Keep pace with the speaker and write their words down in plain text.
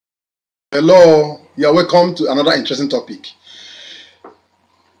Hello, you are welcome to another interesting topic.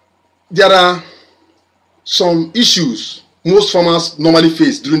 There are some issues most farmers normally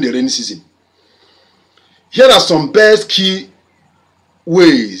face during the rainy season. Here are some best key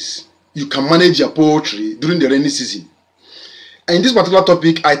ways you can manage your poultry during the rainy season. And in this particular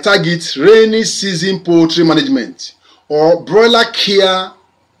topic, I target rainy season poultry management or broiler care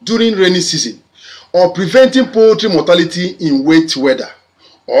during rainy season or preventing poultry mortality in wet weather.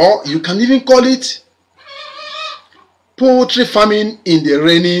 Or you can even call it poultry farming in the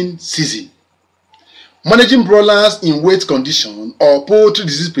rainy season. Managing broilers in wet condition or poultry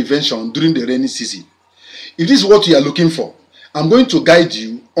disease prevention during the rainy season. If this is what you are looking for, I'm going to guide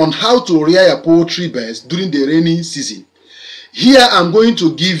you on how to rear your poultry birds during the rainy season. Here I'm going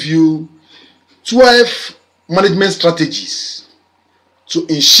to give you 12 management strategies to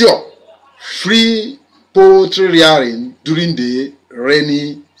ensure free poultry rearing during the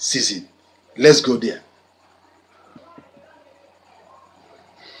rainy season. Let's go there.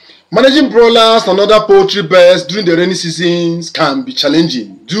 Managing broilers and other poultry birds during the rainy seasons can be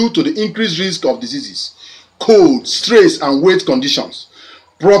challenging due to the increased risk of diseases, cold, stress, and wet conditions.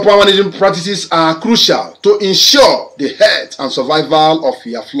 Proper management practices are crucial to ensure the health and survival of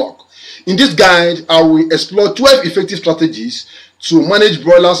your flock. In this guide, I will explore 12 effective strategies to manage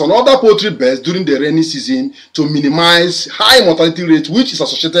broilers and other poultry birds during the rainy season to minimize high mortality rate which is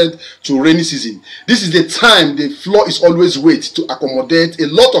associated to rainy season. This is the time the floor is always wet to accommodate a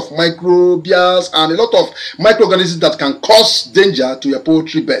lot of microbials and a lot of microorganisms that can cause danger to your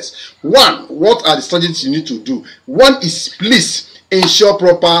poultry birds. One, what are the strategies you need to do? One is, please ensure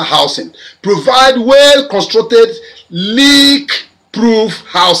proper housing. Provide well-constructed leak-proof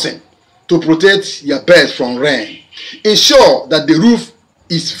housing to protect your birds from rain. Ensure that the roof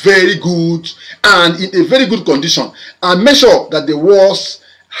is very good and in a very good condition, and make sure that the walls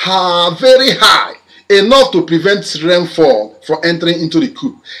are very high, enough to prevent rainfall from entering into the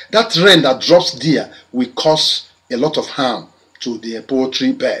coop. That rain that drops there will cause a lot of harm to the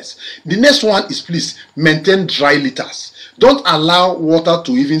poultry birds. The next one is, please maintain dry litters. Don't allow water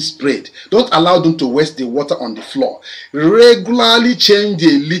to even spread. Don't allow them to waste the water on the floor. Regularly change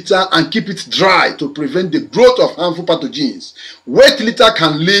the litter and keep it dry to prevent the growth of harmful pathogens. Wet litter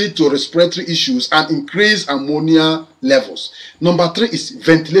can lead to respiratory issues and increase ammonia levels. Number 3 is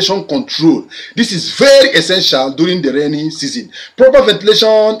ventilation control. This is very essential during the rainy season. Proper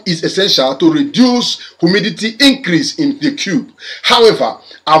ventilation is essential to reduce humidity increase in the coop. However,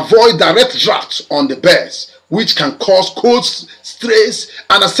 avoid direct drafts on the birds, which can cause cold stress,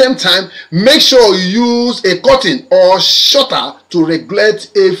 and at the same time make sure you use a curtain or shutter to regulate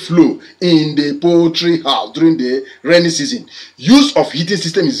airflow in the poultry house during the rainy season. Use of heating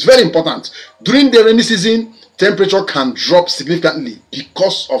system is very important. During the rainy season, temperature can drop significantly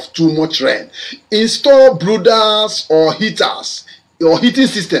because of too much rain. Install brooders or heaters or heating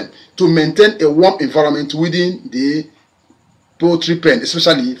system to maintain a warm environment within the poultry pen,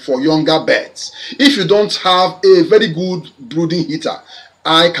 especially for younger birds. If you don't have a very good brooding heater,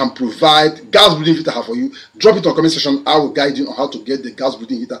 I can provide gas brooding heater for you. Drop it on the comment section. I will guide you on how to get the gas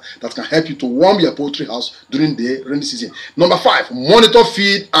brooding heater that can help you to warm your poultry house during the rainy season. Number 5, monitor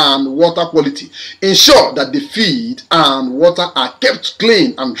feed and water quality. Ensure that the feed and water are kept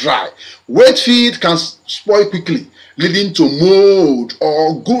clean and dry. Wet feed can spoil quickly, leading to mold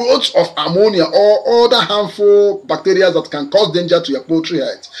or growth of ammonia or other harmful bacteria that can cause danger to your poultry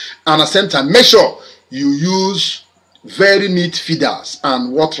health. And at the same time, make sure you use very neat feeders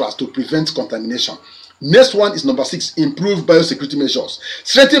and waterers to prevent contamination. Next one is number 6, improve biosecurity measures.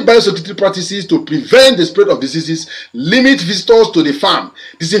 Strengthen biosecurity practices to prevent the spread of diseases. Limit visitors to the farm.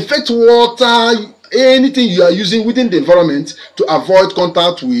 Disinfect water, anything you are using within the environment to avoid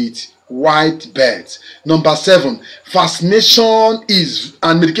contact with white birds. Number 7, vaccination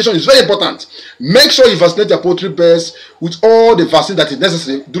and medication is very important. Make sure you vaccinate your poultry birds with all the vaccine that is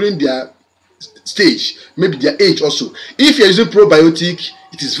necessary during their stage, maybe their age also. If you're using probiotic,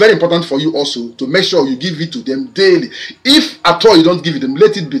 it is very important for you also to make sure you give it to them daily. If at all you don't give it them,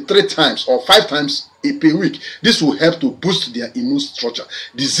 let it be 3 times or 5 times per week. This will help to boost their immune structure.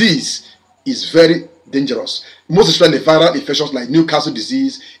 Disease is very dangerous, most especially viral infections like Newcastle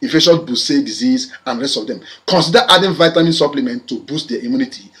disease, infectious Brucell disease, and rest of them. Consider adding vitamin supplement to boost their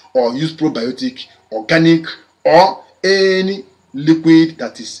immunity, or use probiotic, organic, or any liquid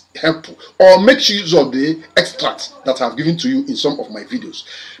that is helpful, or make use of the extracts that I have given to you in some of my videos.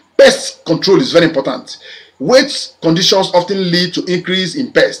 Pest control is very important. Wet conditions often lead to increase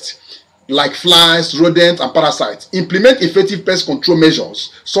in pests like flies, rodents, and parasites. Implement effective pest control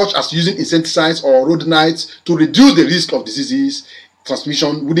measures such as using insecticides or rodentides to reduce the risk of diseases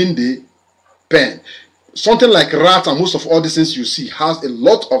transmission within the pen. Something like rats and most of all these things you see has a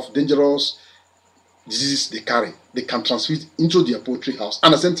lot of dangerous diseases they carry. They can transmit into their poultry house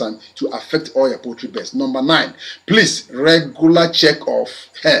and at the same time to affect all your poultry birds. Number 9, please regular check of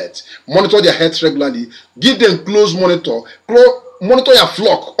health. Monitor their health regularly. Give them close monitor. Monitor your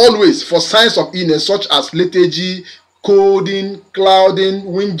flock always for signs of illness such as lethargy, colding,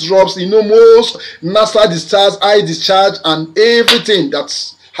 clouding, wind drops, most nasal discharge, eye discharge, and everything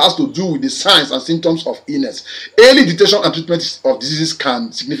that's has to do with the signs and symptoms of illness. Early detection and treatment of diseases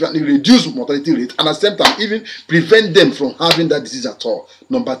can significantly reduce mortality rate and at the same time even prevent them from having that disease at all.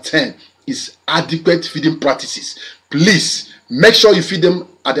 Number 10 is adequate feeding practices. Please make sure you feed them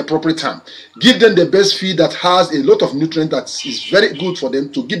at the appropriate time. Give them the best feed that has a lot of nutrients that is very good for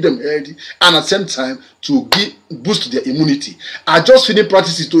them to keep them healthy and at the same time to boost their immunity. Adjust feeding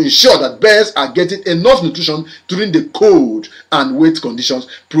practices to ensure that birds are getting enough nutrition during the cold and wet conditions.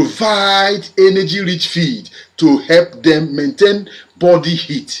 Provide energy-rich feed to help them maintain body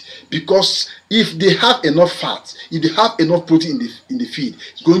heat, because if they have enough fat, if they have enough protein in the feed,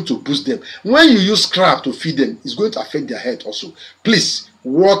 it's going to boost them. When you use crab to feed them, it's going to affect their health also. Please,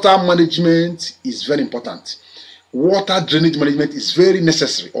 water management is very important. Water drainage management is very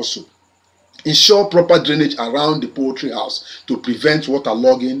necessary also. Ensure proper drainage around the poultry house to prevent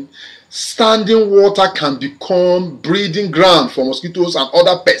waterlogging. Standing water can become breeding ground for mosquitoes and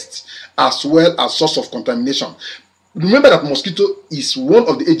other pests, as well as source of contamination. Remember that mosquito is one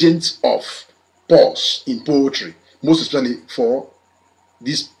of the agents of pest in poultry, most especially for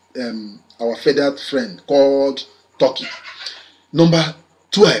this our feathered friend called turkey. Number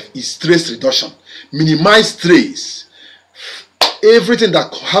 12 is stress reduction. Minimize stress. Everything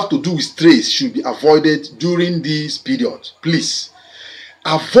that have to do with stress should be avoided during this period. Please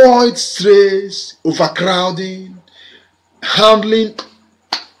avoid stress, overcrowding,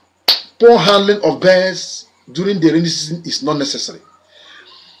 poor handling of birds during the rainy season is not necessary.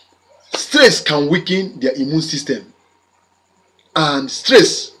 Stress can weaken their immune system, and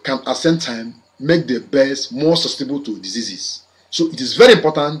stress can at the same time make the birds more susceptible to diseases. So it is very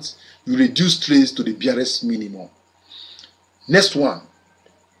important you reduce stress to the barest minimum. Next one,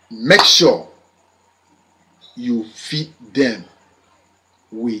 make sure you feed them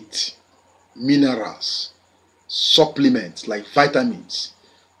with minerals, supplements like vitamins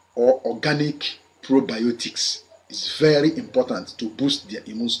or organic probiotics. It's very important to boost their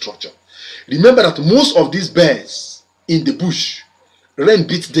immune structure. Remember that most of these birds in the bush, rain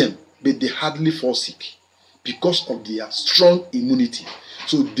beats them, but they hardly fall sick because of their strong immunity.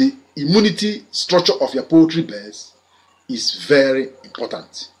 So the immunity structure of your poultry birds is very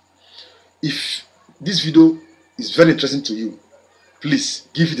important. If this video is very interesting to you, please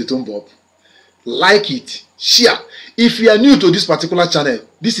give it a thumb up, like it, share. If you are new to this particular channel,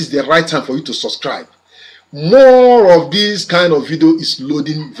 this is the right time for you to subscribe. More of this kind of video is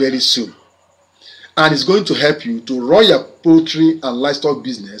loading very soon, and it's going to help you to run your poultry and livestock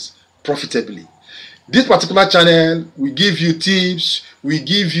business profitably. This particular channel will give you tips, we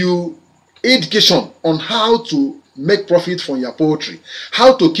give you education on how to make profit from your poultry,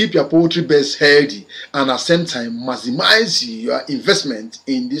 how to keep your poultry birds healthy, and at the same time maximize your investment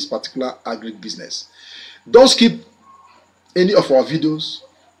in this particular agri-business. Don't skip any of our videos.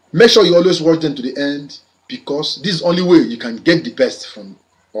 Make sure you always watch them to the end, because this is the only way you can get the best from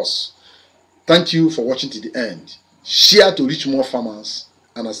us. Thank you for watching to the end. Share to reach more farmers,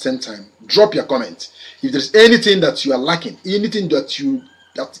 and at the same time drop your comment. If there's anything that you are lacking, anything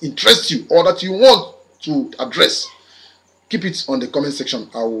that interests you or that you want to address, keep it on the comment section.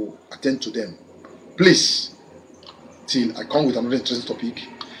 I will attend to them. Please, till I come with another interesting topic,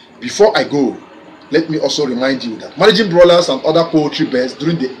 before I go, let me also remind you that managing broilers and other poultry birds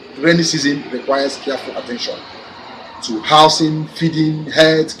during the rainy season requires careful attention to housing, feeding,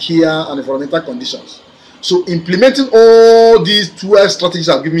 health, care, and environmental conditions. So implementing all these 12 strategies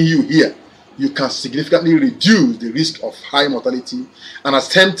I've given you here, you can significantly reduce the risk of high mortality and at the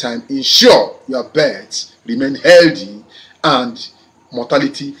same time ensure your birds remain healthy and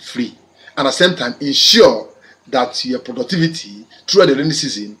mortality free, and at the same time ensure that your productivity throughout the rainy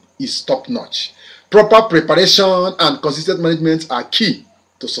season is top notch. Proper preparation and consistent management are key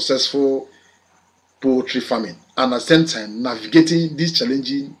to successful poultry farming, and at the same time navigating this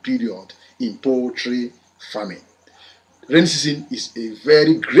challenging period in poultry farming. Rainy season is a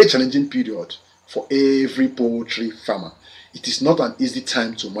very great challenging period for every poultry farmer. It is not an easy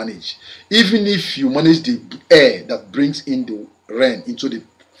time to manage. Even if you manage the air that brings in the rain into the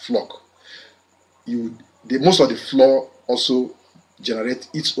flock, most of the floor also generate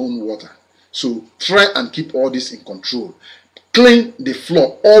its own water. So try and keep all this in control. Clean the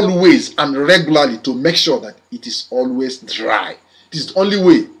floor always and regularly to make sure that it is always dry. This is the only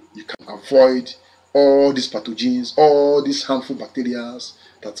way you can avoid all these pathogens, all these harmful bacteria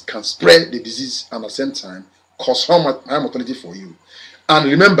that can spread the disease and at the same time cause high mortality for you. And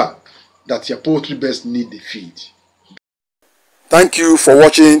remember that your poultry birds need the feed. Thank you for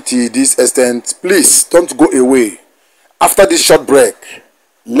watching till this extent. Please don't go away. After this short break,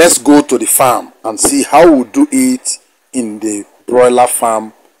 let's go to the farm and see how we do it in the broiler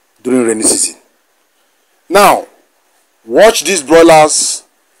farm during rainy season. Now, watch these broilers,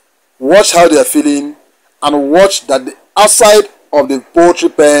 watch how they are feeling, and watch that the outside of the poultry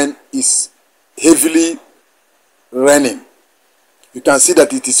pen is heavily raining. You can see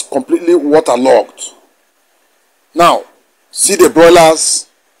that it is completely waterlogged. Now, see the broilers.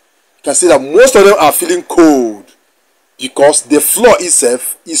 You can see that most of them are feeling cold because the floor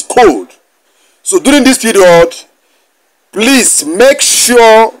itself is cold. So during this period, please make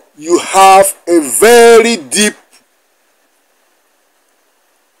sure you have a very deep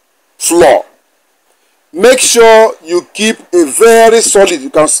floor. Make sure you keep a very solid. You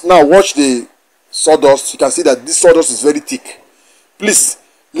can now watch the sawdust. You can see that this sawdust is very thick. Please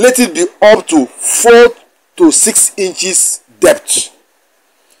let it be up to 4 to 6 inches depth.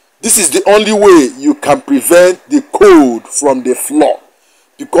 This is the only way you can prevent the cold from the floor,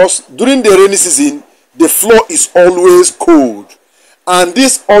 because during the rainy season the floor is always cold, and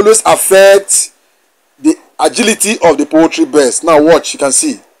this always affects the agility of the poultry birds. Now watch, you can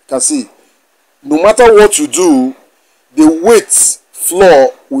see no matter what you do, the wet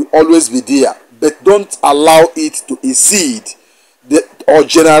floor will always be there, but don't allow it to exceed or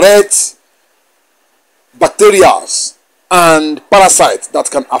generate bacteria and parasites that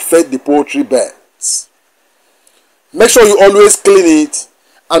can affect the poultry birds. Make sure you always clean it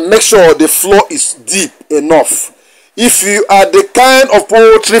and make sure the floor is deep enough. If you are the kind of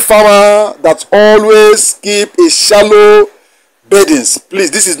poultry farmer that always keep a shallow beddings,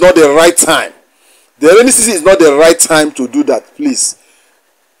 please, this is not the right time. The rainy season is not the right time to do that. Please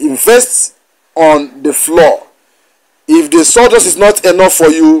invest on the floor. If the sawdust is not enough for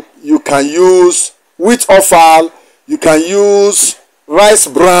you, you can use wheat offal, you can use rice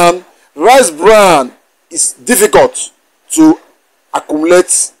bran. Rice bran is difficult to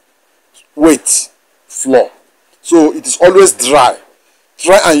accumulate wet floor, so it is always dry.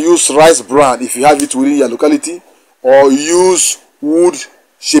 Try and use rice bran if you have it within your locality, or use wood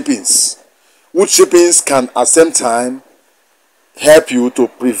shapings. Wood shapings can at the same time help you to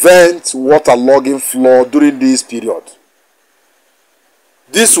prevent waterlogging floor during this period.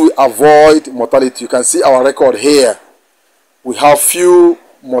 This will avoid mortality. You can see our record here. We have few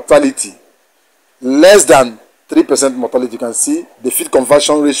mortality, less than 3% mortality. You can see the feed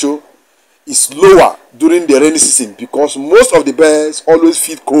conversion ratio is lower during the rainy season because most of the birds always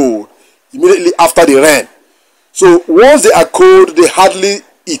feed cold immediately after the rain. So once they are cold, they hardly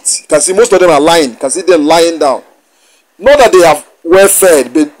eat. You can see most of them are lying. You can see them lying down. Not that they are well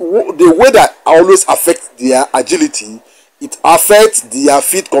fed, but the way that always affects their agility, it affects their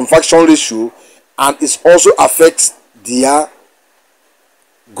feed conversion ratio, and it also affects their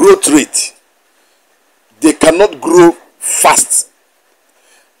growth rate. They cannot grow fast.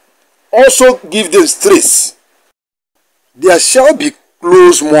 Also give them stress. There shall be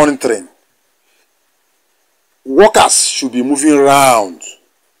close monitoring. Workers should be moving around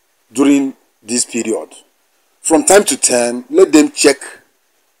during this period. From time to time, let them check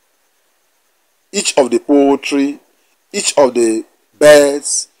each of the poultry, each of the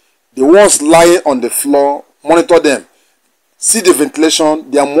birds, the ones lying on the floor, monitor them. See the ventilation.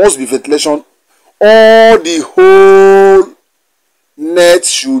 There must be ventilation. All the whole net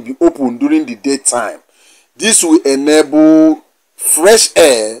should be open during the daytime. This will enable fresh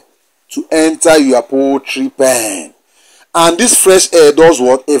air to enter your poultry pen. And this fresh air does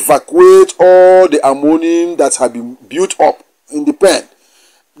what? Evacuate all the ammonium that have been built up in the pen.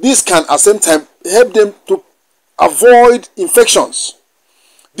 This can at the same time help them to avoid infections.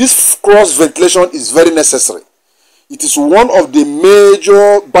 This cross ventilation is very necessary. It is one of the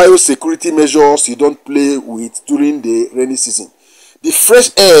major biosecurity measures you don't play with during the rainy season. The fresh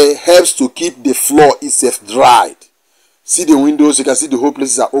air helps to keep the floor itself dried. See the windows, you can see the whole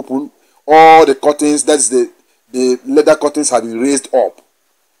places are open. All the curtains, that is the leather curtains, have been raised up.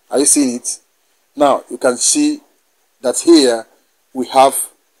 Are you seeing it? Now you can see that here we have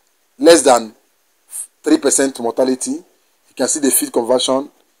less than 3% mortality. You can see the feed conversion.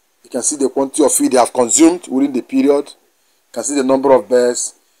 You can see the quantity of feed they have consumed within the period. You can see the number of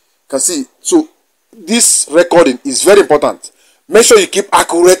birds. You can see. So this recording is very important. Make sure you keep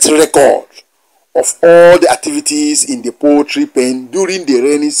accurate record of all the activities in the poultry pen during the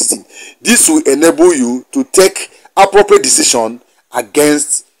rainy season. This will enable you to take appropriate decision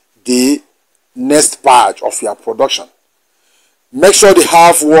against the next batch of your production. Make sure they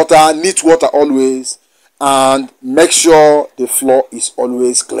have water, neat water always, and make sure the floor is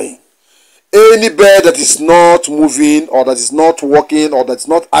always clean. Any bird that is not moving or that is not working or that is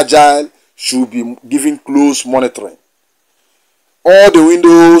not agile should be given close monitoring. All the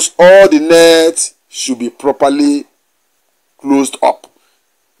windows, all the nets should be properly closed up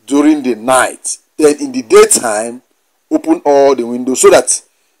during the night. Then in the daytime, open all the windows so that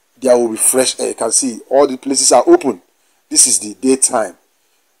there will be fresh air. You can see all the places are open. This is the daytime.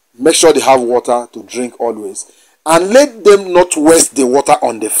 Make sure they have water to drink always. And let them not waste the water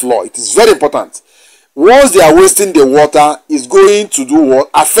on the floor. It is very important. Once they are wasting the water, it's going to do what?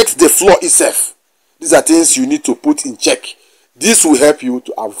 Affect the floor itself. These are things you need to put in check. This will help you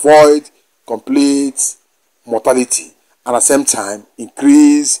to avoid complete mortality and at the same time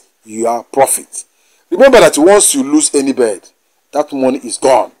increase your profit. Remember that once you lose any bird, that money is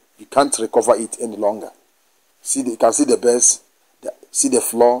gone. You can't recover it any longer. You can see the birds, see the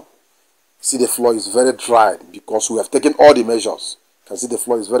floor. See, the floor is very dry because we have taken all the measures. You can see the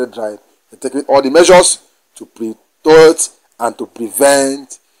floor is very dry. We're taking all the measures to protect and to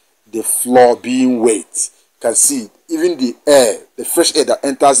prevent the floor being wet. You can see even the air, the fresh air that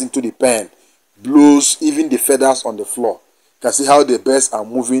enters into the pen blows even the feathers on the floor. You can see how the birds are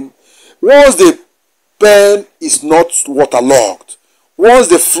moving. Once the pen is not waterlogged, once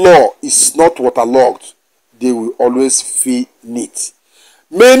the floor is not waterlogged, they will always feel neat.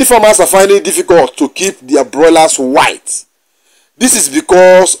 Many farmers are finding it difficult to keep their broilers white. This is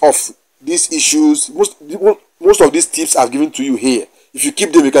because of these issues. Most of these tips I've given to you here. If you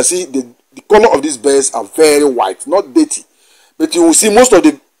keep them, you can see the color of these birds are very white, not dirty. But you will see most of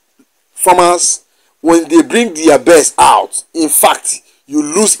the farmers, when they bring their birds out, in fact, you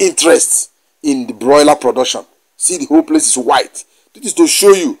lose interest in the broiler production. See, the whole place is white. This is to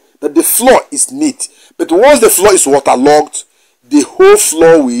show you that the floor is neat. But once the floor is waterlogged, the whole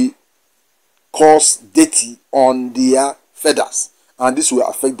floor will cause dirty on their feathers, and this will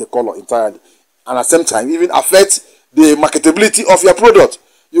affect the color entirely, and at the same time even affect the marketability of your product.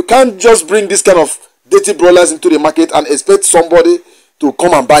 You can't just bring this kind of dirty broilers into the market and expect somebody to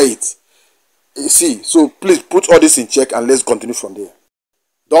come and buy it. You see, so please put all this in check and let's continue from there.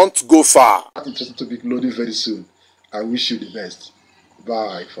 Don't go far. That interesting topic loading very soon. I wish you the best.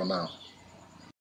 Bye for now.